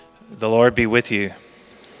The Lord be with you.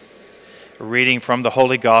 A reading from the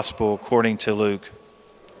Holy Gospel according to Luke.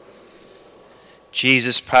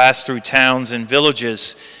 Jesus passed through towns and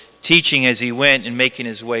villages, teaching as he went and making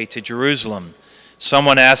his way to Jerusalem.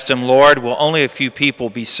 Someone asked him, "Lord, will only a few people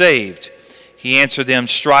be saved?" He answered them,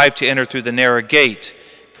 "Strive to enter through the narrow gate.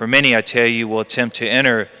 For many, I tell you, will attempt to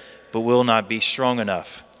enter, but will not be strong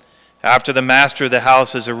enough. After the master of the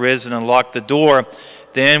house has arisen and locked the door,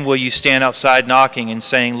 then will you stand outside knocking and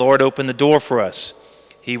saying, 'Lord, open the door for us'?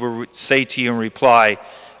 He will say to you in reply,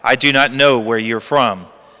 'I do not know where you're from.'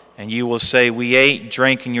 And you will say, 'We ate,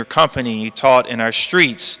 drank in your company, and you taught in our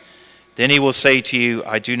streets.' Then he will say to you,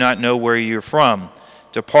 'I do not know where you're from.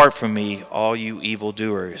 Depart from me, all you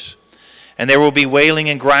evildoers.' And there will be wailing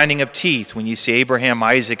and grinding of teeth when you see Abraham,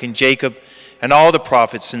 Isaac, and Jacob, and all the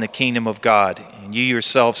prophets in the kingdom of God, and you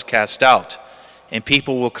yourselves cast out. And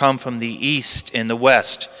people will come from the east and the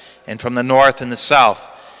west, and from the north and the south,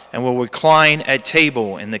 and will recline at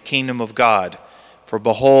table in the kingdom of God. For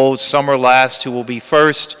behold, some are last who will be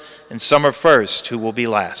first, and some are first who will be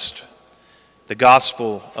last." The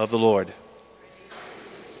Gospel of the Lord.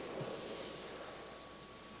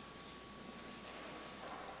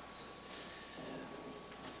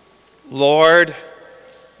 Lord,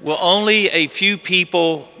 will only a few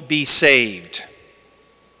people be saved?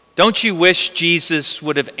 Don't you wish Jesus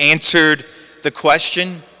would have answered the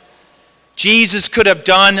question? Jesus could have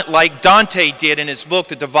done like Dante did in his book,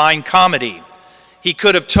 The Divine Comedy. He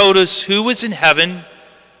could have told us who was in heaven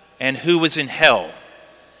and who was in hell.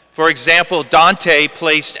 For example, Dante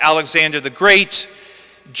placed Alexander the Great,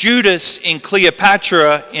 Judas, and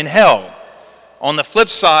Cleopatra in hell. On the flip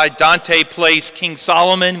side, Dante placed King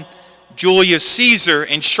Solomon, Julius Caesar,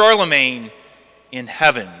 and Charlemagne in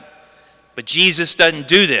heaven. But Jesus doesn't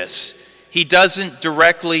do this. He doesn't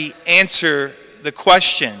directly answer the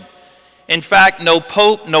question. In fact, no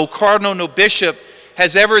pope, no cardinal, no bishop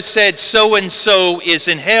has ever said so-and-so is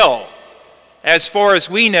in hell. As far as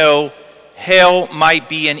we know, hell might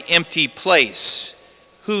be an empty place.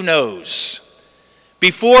 Who knows?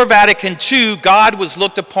 Before Vatican II, God was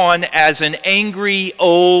looked upon as an angry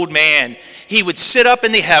old man. He would sit up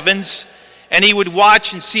in the heavens and he would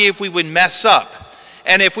watch and see if we would mess up.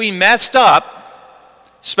 And if we messed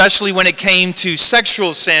up, especially when it came to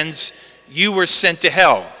sexual sins, you were sent to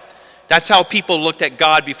hell. That's how people looked at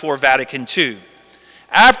God before Vatican II.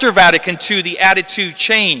 After Vatican II, the attitude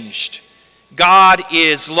changed. God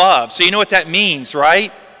is love. So you know what that means,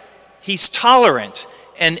 right? He's tolerant,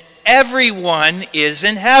 and everyone is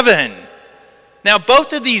in heaven. Now,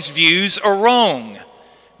 both of these views are wrong.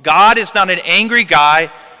 God is not an angry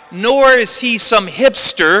guy, nor is he some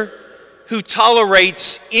hipster who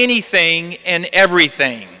tolerates anything and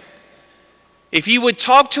everything. If you would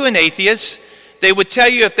talk to an atheist, they would tell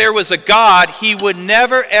you if there was a God, he would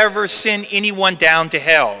never ever send anyone down to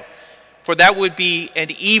hell. For that would be an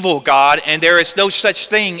evil God, and there is no such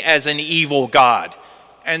thing as an evil God.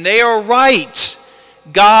 And they are right.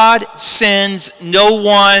 God sends no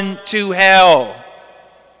one to hell.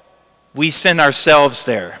 We send ourselves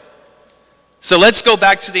there. So let's go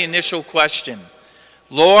back to the initial question.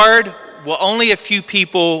 Lord, will only a few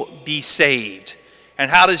people be saved?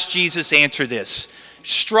 And how does Jesus answer this?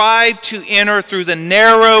 Strive to enter through the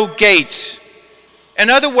narrow gate. In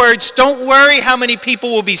other words, don't worry how many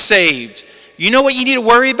people will be saved. You know what you need to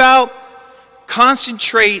worry about?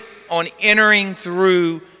 Concentrate on entering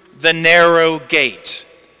through the narrow gate.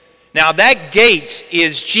 Now that gate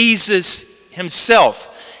is Jesus himself.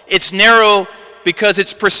 It's narrow because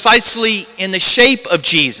it's precisely in the shape of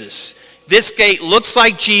Jesus. This gate looks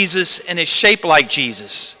like Jesus and is shaped like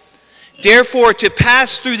Jesus. Therefore, to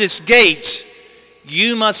pass through this gate,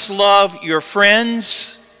 you must love your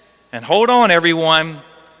friends, and hold on everyone,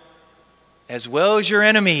 as well as your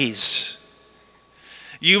enemies.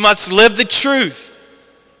 You must live the truth.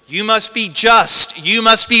 You must be just. You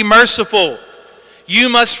must be merciful. You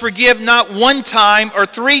must forgive not one time or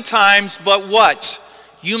 3 times, but what?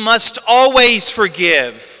 You must always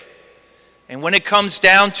forgive. And when it comes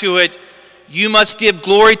down to it, you must give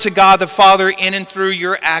glory to God the Father in and through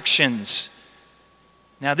your actions.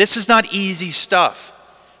 Now, this is not easy stuff.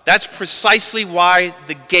 That's precisely why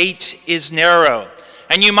the gate is narrow.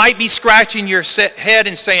 And you might be scratching your head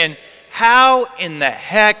and saying, how in the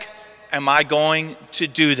heck am I going to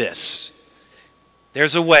do this?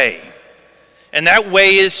 There's a way. And that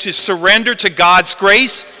way is to surrender to God's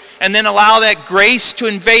grace and then allow that grace to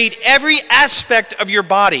invade every aspect of your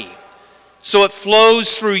body so it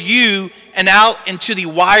flows through you and out into the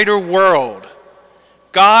wider world.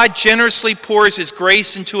 God generously pours his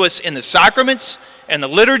grace into us in the sacraments and the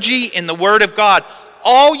liturgy and the Word of God.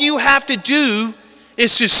 All you have to do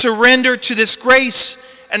is to surrender to this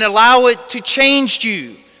grace and allow it to change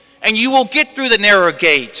you, and you will get through the narrow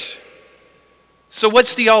gate. So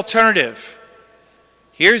what's the alternative?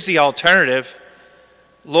 Here's the alternative.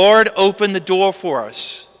 Lord, open the door for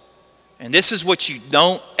us. And this is what you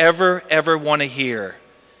don't ever want to hear.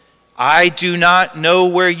 I do not know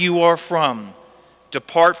where you are from.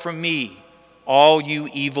 Depart from me, all you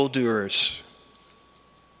evildoers.